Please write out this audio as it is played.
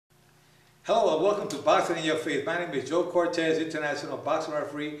Hello and welcome to Boxing in Your Face. My name is Joe Cortez, international boxing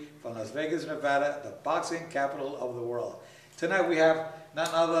referee from Las Vegas, Nevada, the boxing capital of the world. Tonight we have none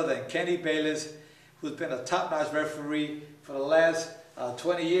other than Kenny Bayless, who's been a top-notch referee for the last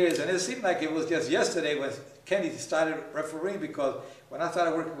 20 years. And it seemed like it was just yesterday when Kenny started refereeing, because when I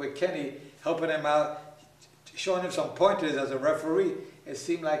started working with Kenny, helping him out, showing him some pointers as a referee, it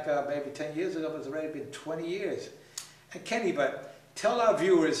seemed like maybe 10 years ago, but it's already been 20 years. And Kenny, but tell our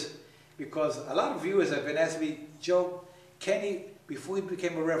viewers, because a lot of viewers have been asking me, Joe, Kenny, before he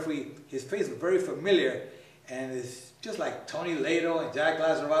became a referee, his face was very familiar, and it's just like Tony Lato and Jack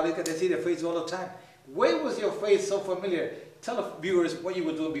Lazzarelli, they see their faces all the time. Where was your face so familiar? Tell the viewers what you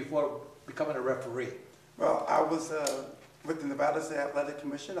were doing before becoming a referee. Well, I was with the Nevada State Athletic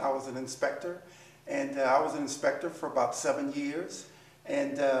Commission. I was an inspector, and I was an inspector for about 7 years.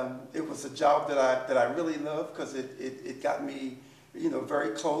 And it was a job that I really loved, because it got me, you know,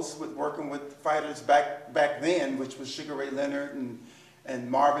 very close with working with fighters back then, which was Sugar Ray Leonard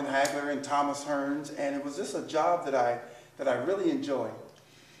and Marvin Hagler and Thomas Hearns, and it was just a job that I really enjoyed.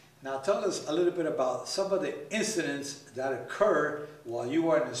 Now tell us a little bit about some of the incidents that occurred while you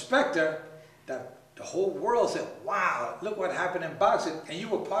were an inspector that the whole world said, wow, look what happened in boxing, and you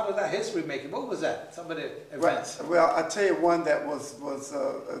were part of that history making. What was that? Some of the events. Well, I'll tell you one that was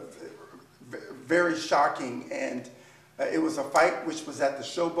very shocking, and it was a fight which was at the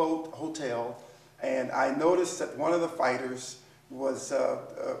Showboat Hotel, and I noticed that one of the fighters was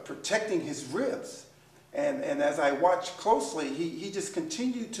protecting his ribs. And as I watched closely, he just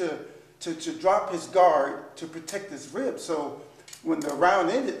continued to drop his guard to protect his ribs. So when the round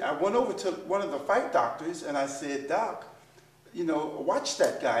ended, I went over to one of the fight doctors and I said, Doc, you know, watch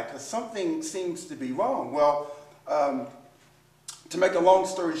that guy, because something seems to be wrong. Well, to make a long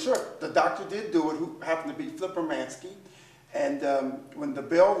story short, the doctor did do it, who happened to be Flip Romansky. And when the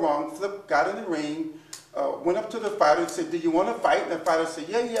bell rung, Flip got in the ring, went up to the fighter and said, do you want to fight? And the fighter said,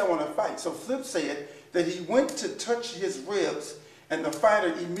 yeah, I want to fight. So Flip said that he went to touch his ribs, and the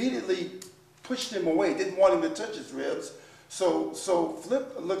fighter immediately pushed him away, didn't want him to touch his ribs. So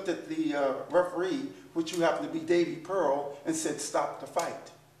Flip looked at the referee, which who happened to be Davy Pearl, and said, stop the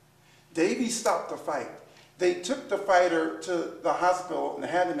fight. Davy stopped the fight. They took the fighter to the hospital and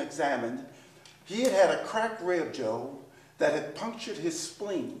had him examined. He had a cracked rib, Joe, that had punctured his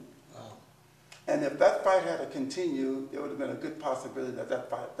spleen. Wow. And if that fight had continued, there would have been a good possibility that that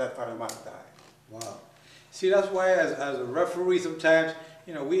fighter might have died. Wow. See, that's why as a referee sometimes,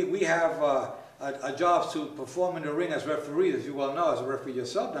 you know, we have a job to perform in the ring as referees, as you well know, as a referee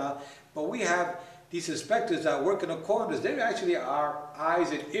yourself now, but we have these inspectors that work in the corners. They're actually our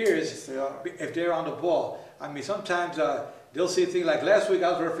eyes and ears if they're on the ball. I mean, sometimes they'll see things like last week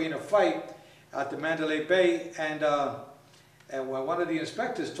I was refereeing a fight at the Mandalay Bay, and when one of the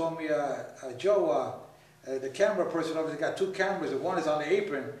inspectors told me, Joe, the camera person obviously got two cameras, and one is on the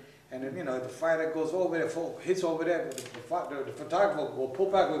apron, and then, you know, the fighter goes over there, hits over there, the photographer will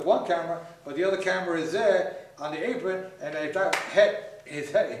pull back with one camera, but the other camera is there on the apron, and if that his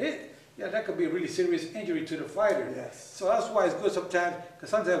head hit, yeah, that could be a really serious injury to the fighter. Yes. So that's why it's good sometimes, because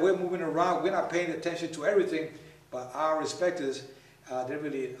sometimes we're moving around, we're not paying attention to everything, but our inspectors, they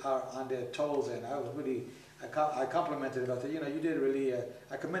really are on their toes, and I was really, I complimented him. I said, you know, you did really,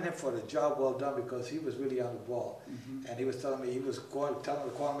 I commend him for the job well done, because he was really on the ball. Mm-hmm. And he was telling me, he was telling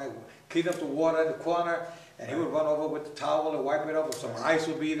the corner man, clean up the water in the corner, and he would run over with the towel and wipe it off, or some ice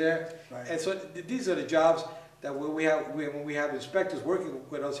would be there. Right. And so these are the jobs that when we have inspectors working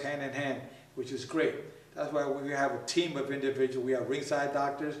with us hand in hand, which is great. That's why we have a team of individuals. We have ringside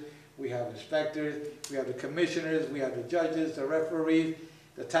doctors, we have inspectors, we have the commissioners, we have the judges, the referees,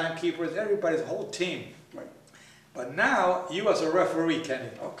 the timekeepers, everybody's a whole team. Right. But now, you as a referee, Kenny.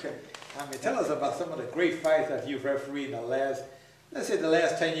 Okay. I mean, tell us about some of the great fights that you've refereed in the last, let's say the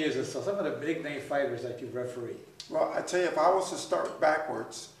last 10 years or so, some of the big name fighters that you've refereed. Well, I tell you, if I was to start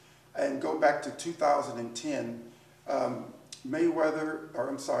backwards and go back to 2010, Mayweather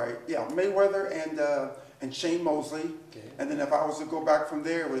and Shane Mosley. Okay. And then if I was to go back from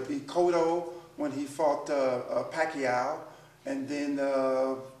there, it would be Cotto when he fought Pacquiao. And then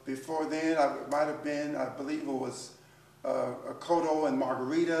before then, it might have been, I believe it was Cotto and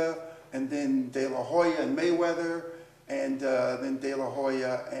Margarita, and then De La Hoya and Mayweather, and then De La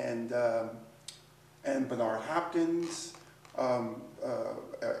Hoya and Bernard Hopkins,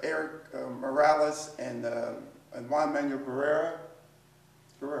 Eric Morales, and Juan Manuel Guerrero.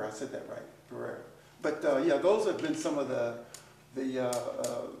 I said that right, Guerrero. But yeah, those have been some of the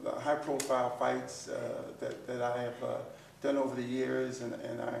high-profile fights that I have done over the years, and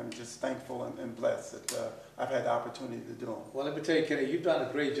I'm just thankful and blessed that I've had the opportunity to do them. Well, let me tell you, Kenny, you've done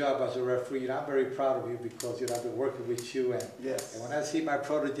a great job as a referee, and I'm very proud of you because I've been working with you. And, yes. And when I see my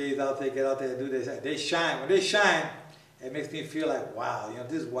proteges out there, get out there and do this, they shine. When they shine, it makes me feel like, wow,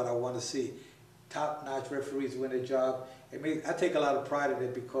 this is what I want to see. Top-notch referees win their job. I take a lot of pride in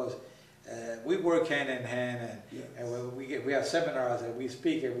it because we work hand in hand, and when we have seminars and we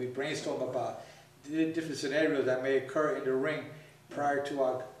speak and we brainstorm about different scenarios that may occur in the ring prior to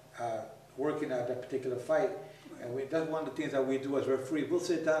our working at that particular fight. And that's one of the things that we do as referees. We'll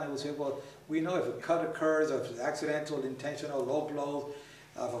sit down and we'll say, well, we know if a cut occurs, or if it's accidental, intentional, low blows,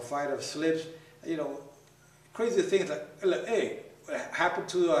 if a fighter slips, crazy things like, hey, what happened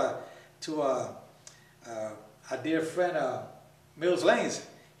to our dear friend Mills Lanes?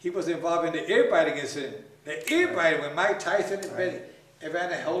 He was involved in the ear biting incident. The ear biting when Mike Tyson and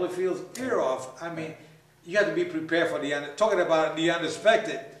Evander Holyfield's ear off. I mean, you have to be prepared for talking about the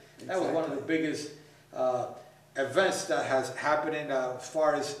unexpected. Exactly. That was one of the biggest events that has happened as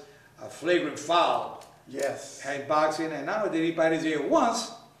far as flagrant foul. Yes. In boxing, and not only did he bite his ear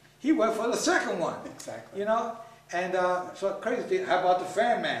once, he went for the second one. Exactly. And so crazy thing. How about the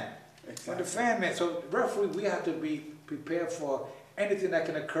fan man? Exactly. When the fan man. So referee, we have to be prepared for anything that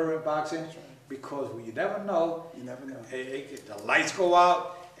can occur in boxing, because you never know. You never know. The lights go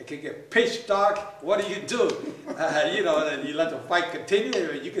out. It can get pitch dark. What do? You let the fight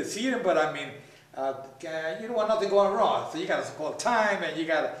continue. You can see them, but I mean, you don't want nothing going wrong. So you got to call time, and you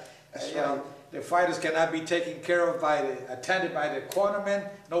got to, the fighters cannot be taken care of attended by the cornermen.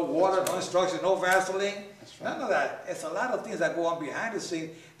 No water, no instructions, no Vaseline. None of that. It's a lot of things that go on behind the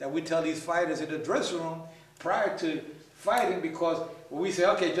scenes that we tell these fighters in the dressing room prior to fighting, because when we say,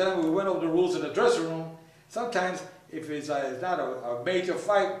 okay, gentlemen, we went over the rules in the dressing room, sometimes if it's not a major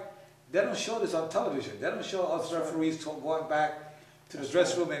fight, they don't show this on television. They don't show us referees going back to the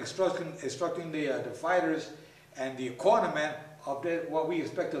dressing room and instructing the fighters and the cornermen of what we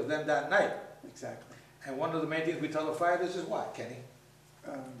expect of them that night. Exactly. And one of the main things we tell the fighters is what, Kenny?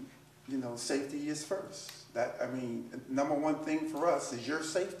 Safety is first. Number one thing for us is your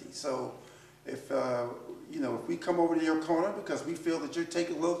safety. So if if we come over to your corner because we feel that you're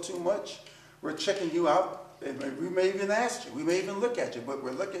taking a little too much, we're checking you out, and we may even ask you, we may even look at you, but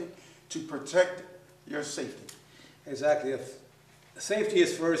we're looking to protect your safety. Exactly. Safety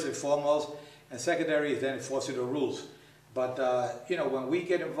is first and foremost, and secondary is then enforcing the rules. But when we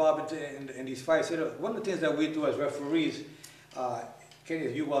get involved in these fights, one of the things that we do as referees, Kenny,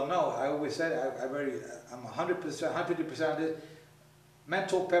 as you well know, I always said I'm 100%, 150% on this.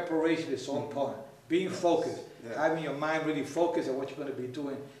 Mental preparation is so important. Being focused, having your mind really focused on what you're going to be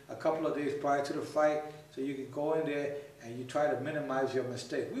doing a couple of days prior to the fight, so you can go in there and you try to minimize your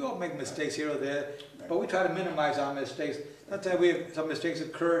mistakes. We all make mistakes here or there, but we try to minimize our mistakes. Sometimes some mistakes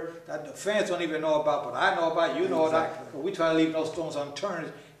occur that the fans don't even know about, but I know about, you know about. But we try to leave those stones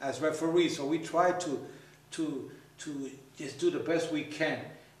unturned as referees. So we try to just do the best we can.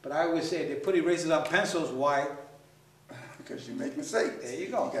 But I always say they put erasers on pencils. Why? Because you make mistakes. There you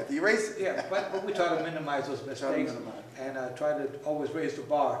go. You got the eraser. Yeah, but we try to minimize those mistakes and try to always raise the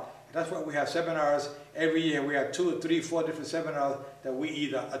bar. And that's why we have seminars every year. We have 2 or 3, 4 different seminars that we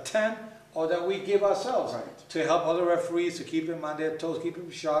either attend or that we give ourselves to help other referees, to keep them on their toes, keep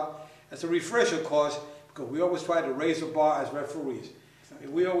them sharp. It's a refresher course, because we always try to raise the bar as referees. Exactly.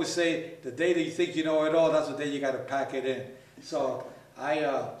 We always say the day that you think you know it all, that's the day you got to pack it in. Exactly. So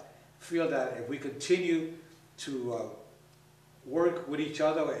I feel that if we continue to work with each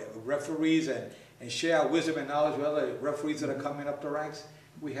other, referees, and share our wisdom and knowledge with other referees that are coming up the ranks,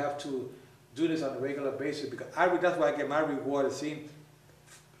 we have to do this on a regular basis, because that's why I get my reward of seeing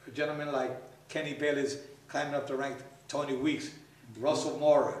gentlemen like Kenny Bayless climbing up the rank, Tony Weeks, Russell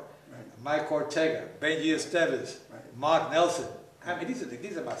Mora, Mike Ortega, Benji Esteves, Mark Nelson. I mean,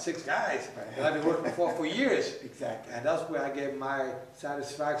 these are about 6 guys that I've been working for years. Exactly. And that's where I get my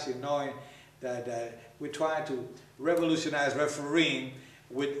satisfaction, knowing that we're trying to revolutionize refereeing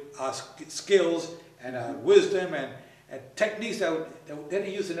with our skills and wisdom and techniques that they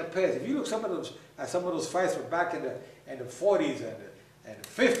didn't use in the past. If you look at some of those fights from back in the 40s and the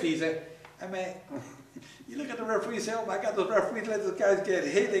 50s, I mean, you look at the referees and say, oh my God, those referees let those guys get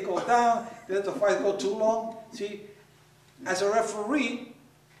hit, they go down, they let the fights go too long. See, as a referee,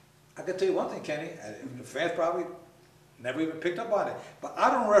 I can tell you one thing, Kenny, the fans probably never even picked up on it, but I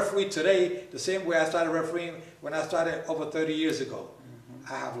don't referee today the same way I started refereeing when I started over 30 years ago.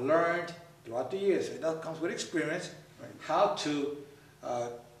 I have learned throughout the years, and that comes with experience, how to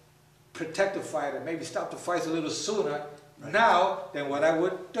protect the fighter, maybe stop the fights a little sooner now than what I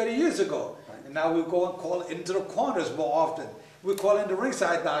would 30 years ago. And and now we go and call into the corners more often. We call in the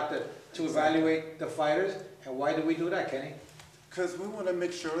ringside doctor to evaluate the fighters. And why do we do that, Kenny? Because we want to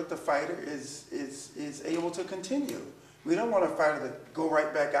make sure that the fighter is able to continue. We don't want a fighter to go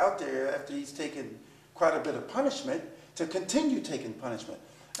right back out there after he's taken quite a bit of punishment to continue taking punishment.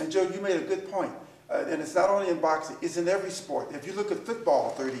 And Joe, you made a good point. And it's not only in boxing, it's in every sport. If you look at football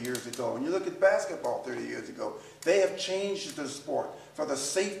 30 years ago, and you look at basketball 30 years ago, they have changed the sport for the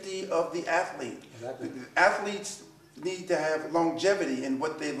safety of the athlete. Exactly. The athletes need to have longevity in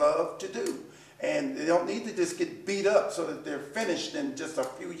what they love to do. And they don't need to just get beat up so that they're finished in just a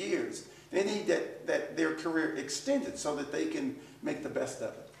few years. They need that their career extended so that they can make the best of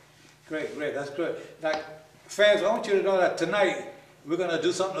it. Great, great, that's good. Now, fans, I want you to know that tonight we're going to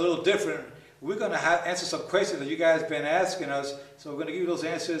do something a little different. We're going to answer some questions that you guys have been asking us, so we're going to give you those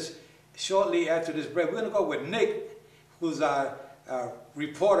answers shortly after this break. We're going to go with Nick, who's our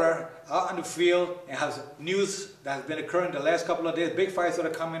reporter out in the field and has news that has been occurring the last couple of days, big fights that are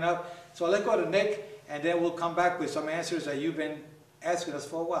coming up. So let's go to Nick, and then we'll come back with some answers that you've been asking us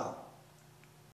for a while.